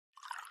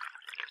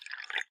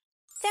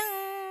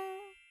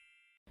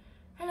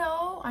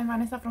Hello, I'm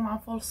Vanessa from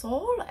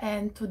Seoul,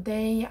 and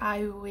today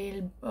I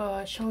will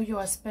show you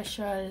a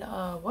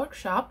special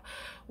workshop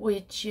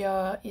which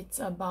it's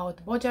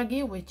about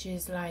Bojagi, which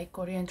is like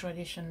Korean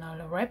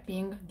traditional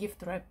wrapping,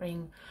 gift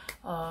wrapping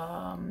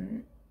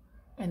and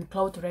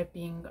cloth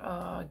wrapping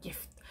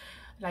gift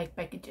like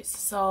packages.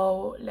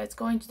 So let's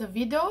go into the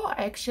video.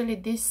 Actually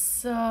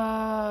this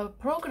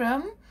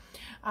program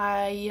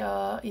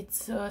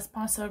it's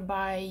sponsored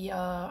by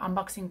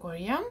Unboxing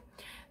Korea.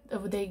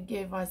 They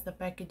gave us the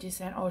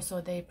packages and also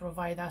they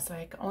provide us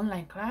like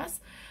online class.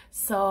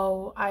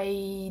 So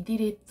I did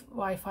it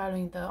while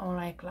following the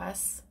online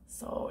class.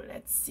 So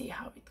let's see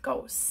how it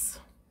goes.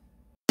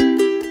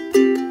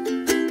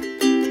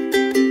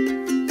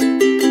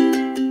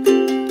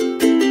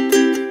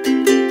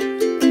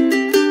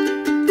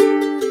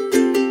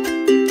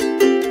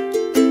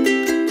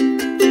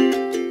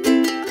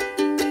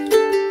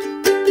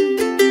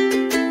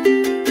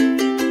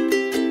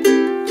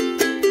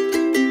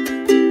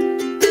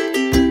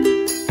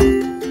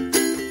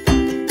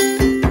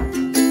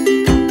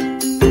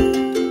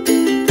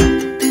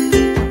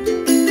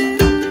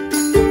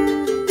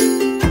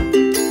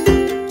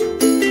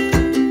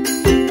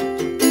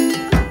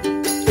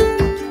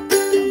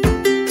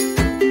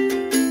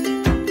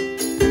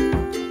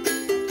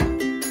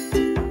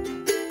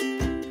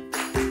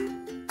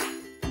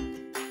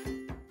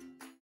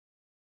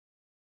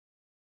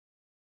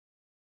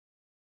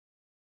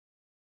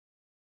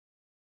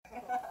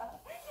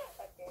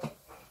 Okay,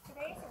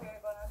 today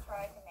we're gonna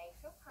try to make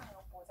two kinds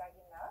of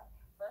bojagi nut.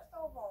 First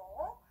of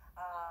all,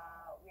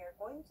 we are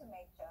going to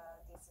make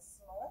this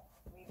small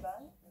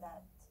ribbon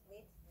nut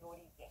with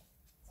yorige.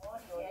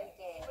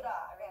 Yorige.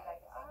 I really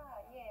like it.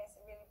 Yes,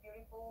 really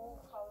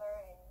beautiful color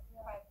and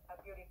quite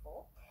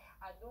beautiful.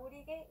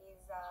 Yorige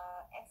is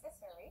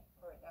accessory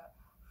for the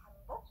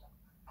hanbok.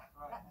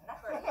 Not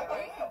for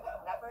earring.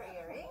 Not for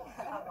earring.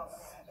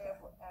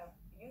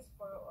 Used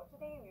for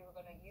today we were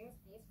gonna use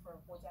this for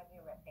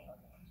bojagi wrapping.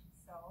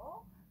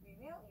 So we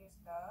will use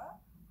the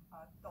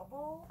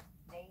double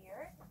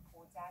layered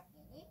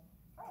bojagi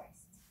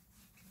first.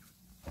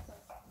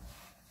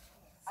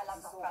 I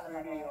love this color.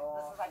 This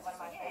is like one of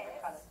my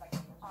favorite colors.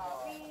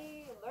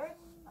 We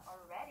learned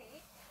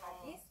already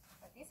this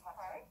part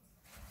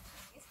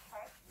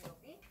will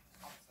be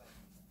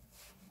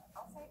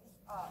outside.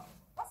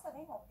 What's the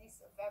name of this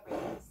fabric?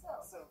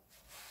 Silk.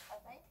 I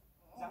think.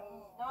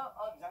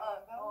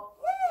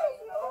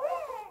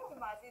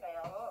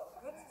 맞아요.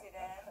 Good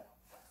student.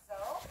 So,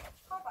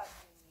 how about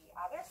the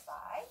other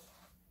side?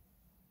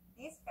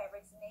 This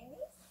fabric's name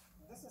is?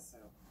 This is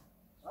silk.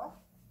 No?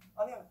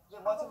 아니요.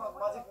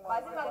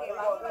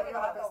 마지막에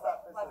나왔어.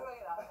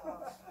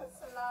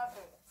 슬라브.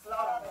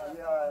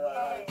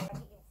 Yeah.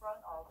 In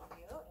front of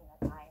you in a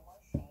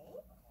diamond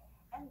shape,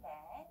 and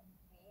then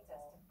we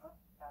just put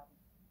the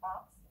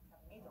box in the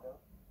middle.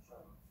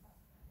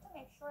 To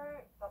make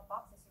sure the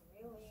box is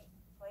really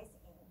placed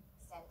in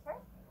center,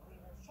 we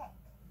will check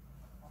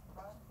the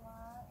front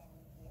one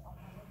and the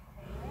opposite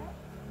corner,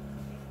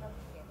 place them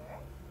together,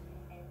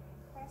 and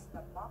press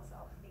the box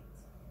a bit.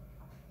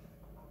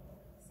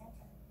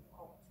 Center,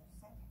 go to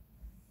center,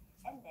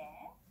 and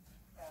then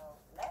the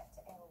left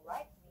and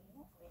right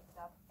wing, lift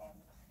up them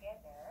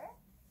together,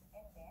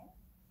 and then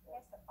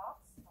press the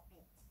box a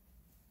bit.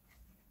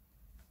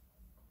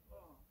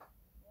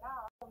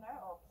 Now, corner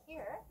of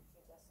here,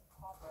 you just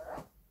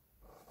cover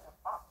the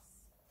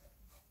box,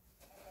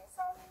 and then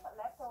some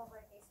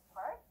leftover this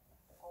part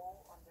go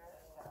under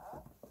the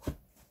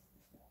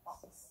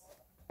box.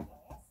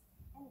 Yes,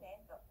 and then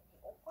the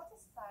opposite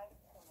side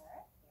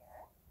corner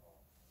here,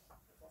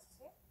 you just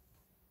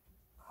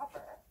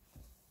cover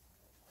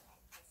like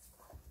this.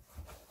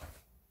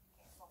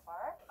 Okay, so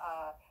far,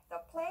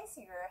 place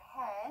your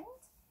hand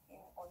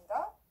on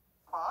the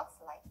box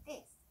like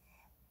this,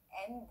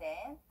 and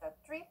then the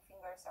 3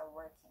 fingers are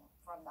working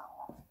from now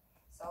on.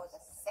 So the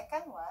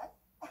second one,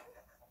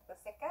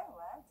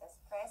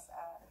 just press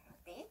a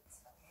bit,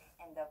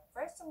 and the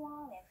first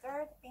one and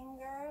third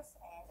fingers,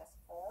 and just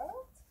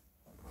fold.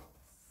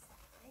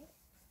 See?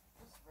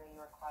 This is really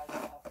requires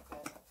a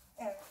good.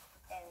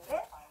 And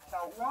then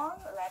the one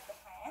left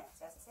hand,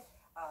 just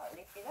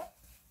lift it up.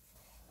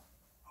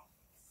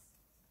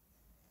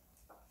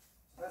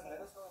 Let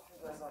us know if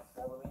you guys are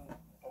following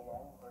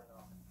along or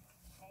not.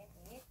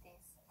 Maybe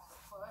this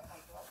foot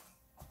like this.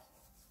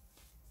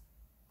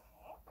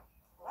 Okay,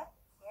 left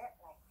here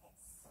like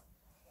this.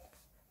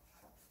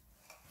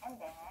 And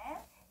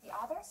then the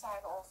other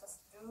side also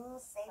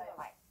do same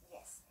like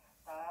yes.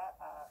 The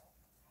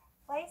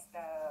place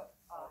the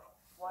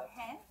one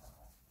hand,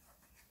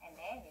 and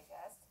then you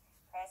just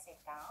press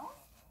it down,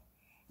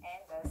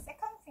 and the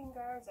second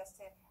finger just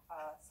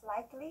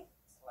slightly.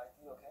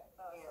 Okay.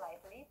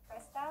 Slightly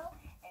press down,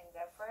 and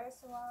the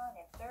first one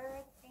and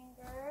third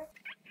finger.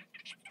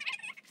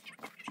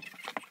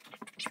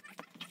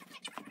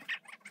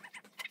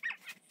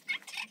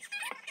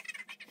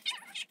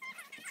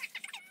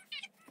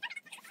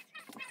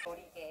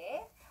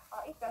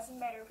 It doesn't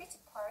matter which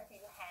part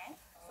you hang.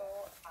 So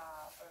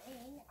for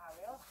me, I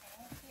will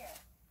hang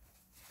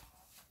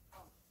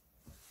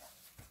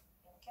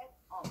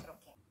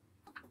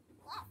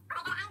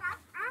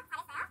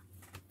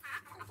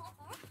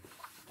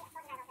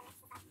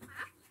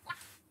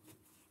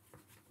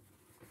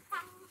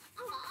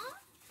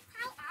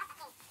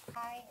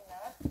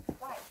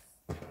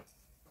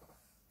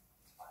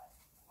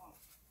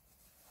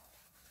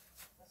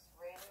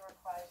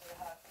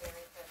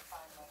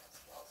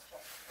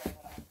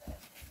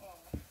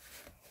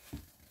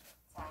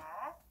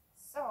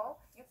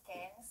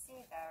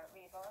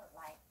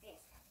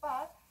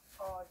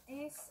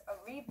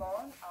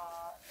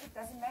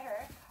doesn't matter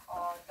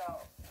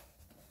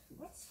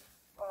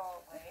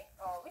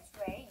which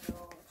way you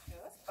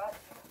choose, but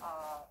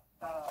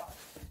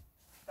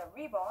the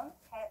ribbon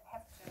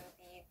have to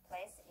be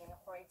placed in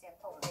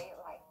horizontal way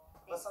like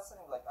But this. something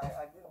like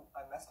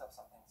I messed up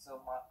something. So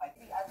I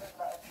think I would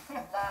love.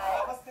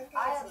 I was thinking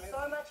I it's have a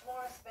so little. much more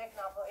respect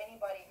now for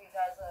anybody who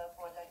does a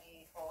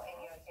bojagi for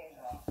any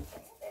occasion.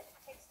 It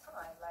takes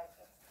time, like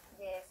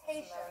yes,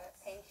 patience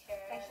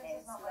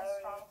is not my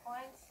strong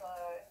point, so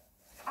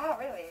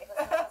really,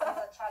 this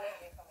is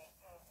challenging for me.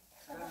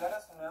 Then let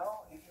us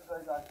know if you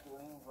guys are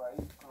doing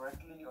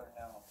correctly or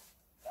no.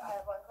 I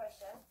have one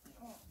question.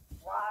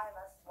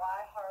 Why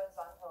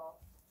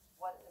horizontal?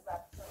 What is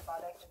that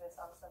symbolic? Is there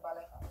some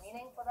symbolic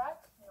meaning for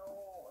that?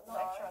 No,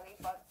 actually,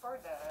 but for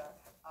the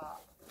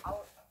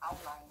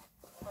outline,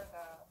 for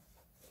the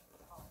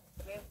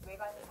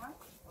외관상.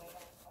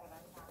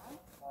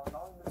 Well,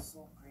 now it looks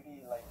so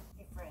pretty, like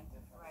Different,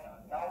 right?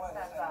 now I Stands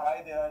understand out.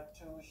 why there are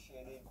two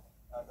shaded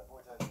the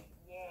Bojagi.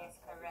 Yes, Make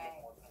it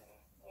correct. more pretty.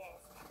 Yes.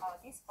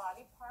 This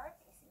body part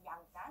is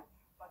양단,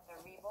 but the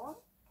ribbon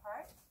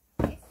part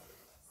is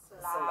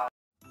slab.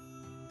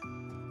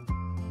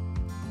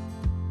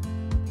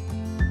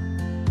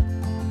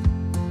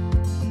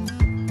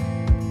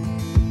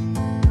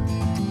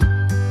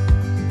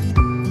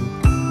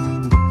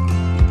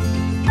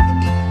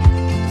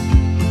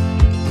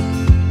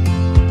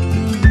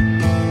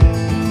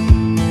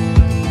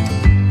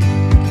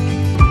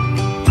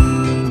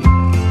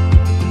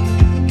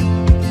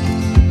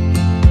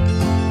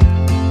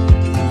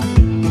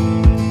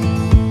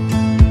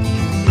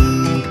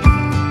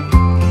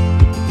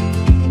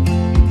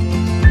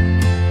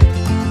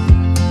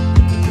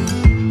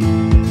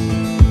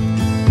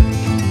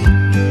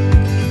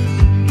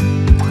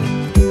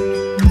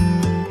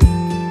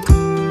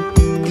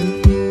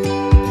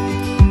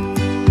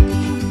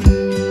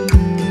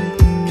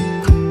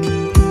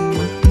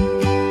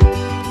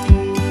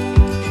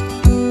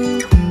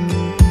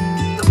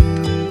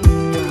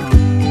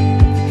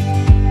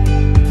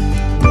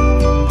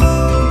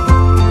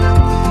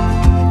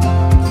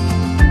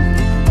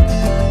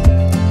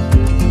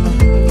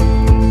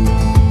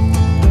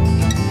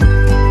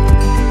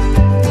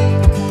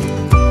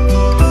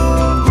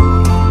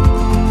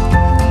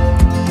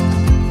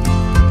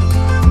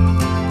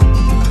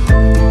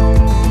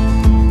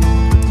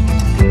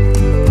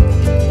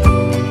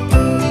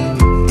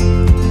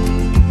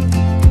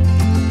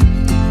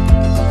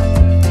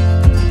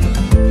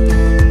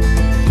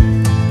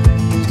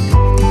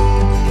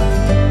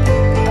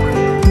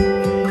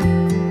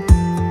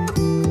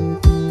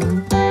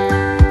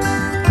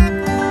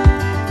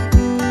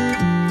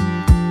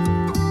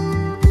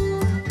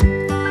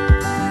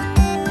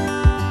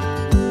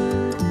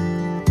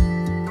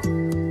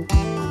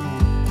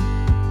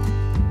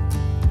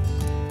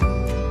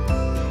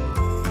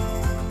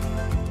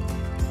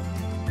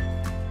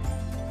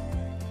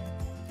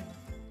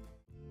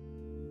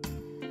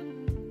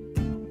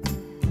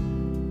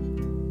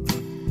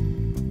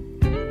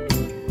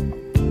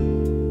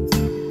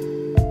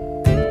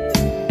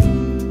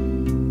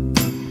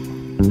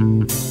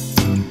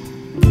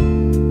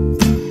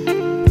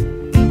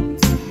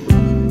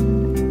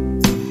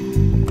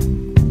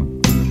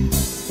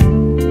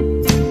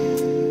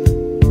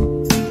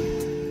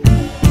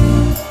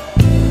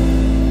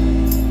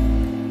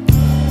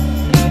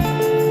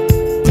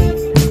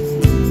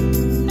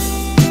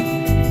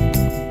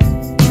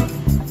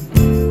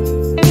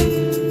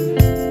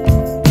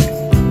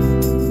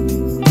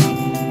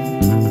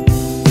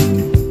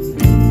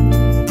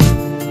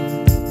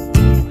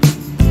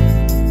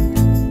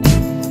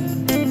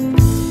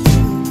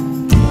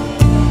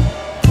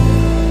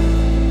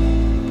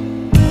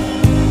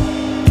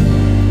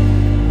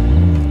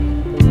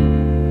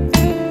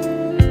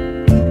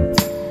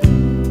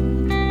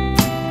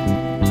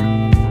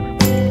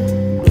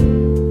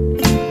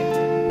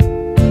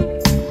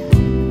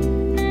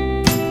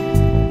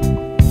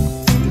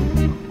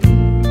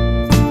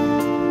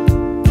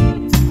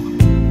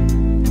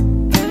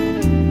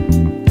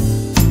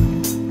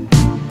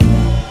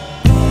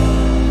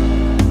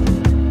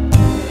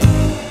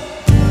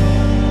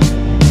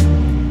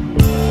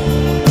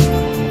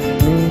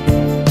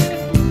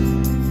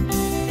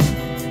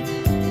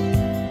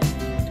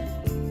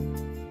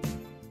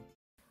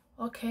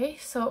 Okay,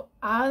 so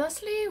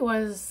honestly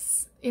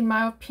in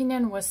my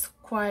opinion was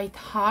quite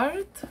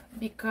hard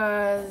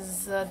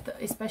because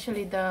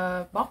especially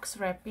the box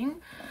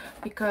wrapping,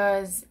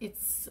 because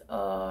it's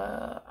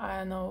I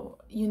don't know,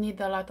 you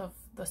need a lot of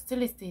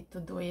docility to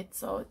do it.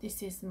 So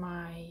this is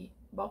my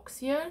box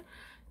here.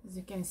 As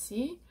you can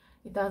see,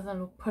 it doesn't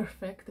look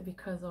perfect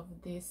because of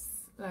this,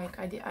 like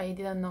I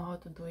didn't know how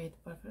to do it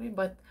perfectly,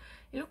 but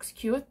it looks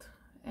cute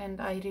and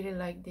I really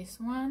like this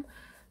one.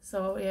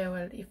 So yeah,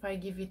 well, if I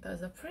give it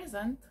as a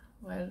present,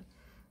 well,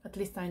 at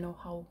least I know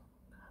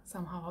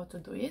somehow how to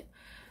do it.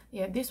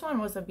 Yeah, this one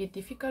was a bit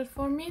difficult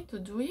for me to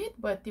do it,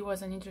 but it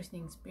was an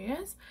interesting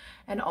experience.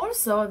 And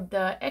also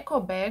the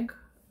eco bag,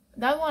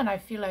 that one I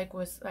feel like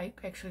was like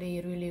actually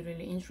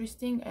really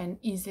interesting and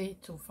easy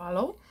to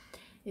follow,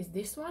 is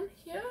this one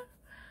here.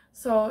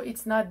 so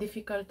it's not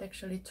difficult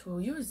actually to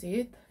use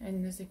it.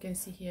 And as you can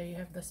see here, you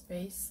have the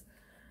space.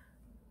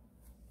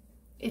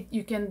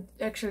 You can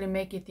actually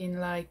make it in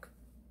like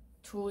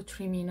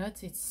 2-3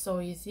 minutes. It's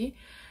so easy,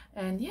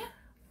 and yeah,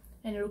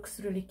 and it looks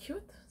really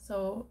cute.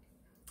 So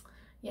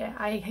yeah,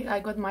 I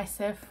got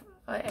myself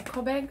an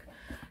eco bag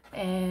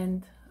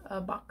and a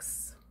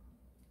box.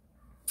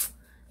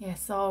 Yeah,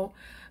 so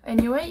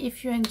anyway,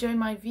 if you enjoy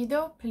my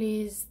video,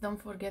 please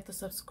don't forget to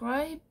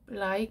subscribe,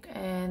 like,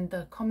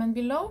 and comment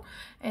below.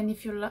 And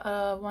if you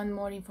want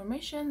more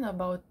information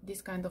about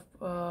this kind of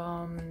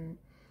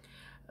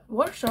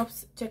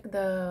workshops, check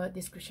the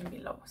description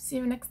below. See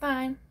you next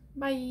time.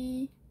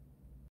 Bye.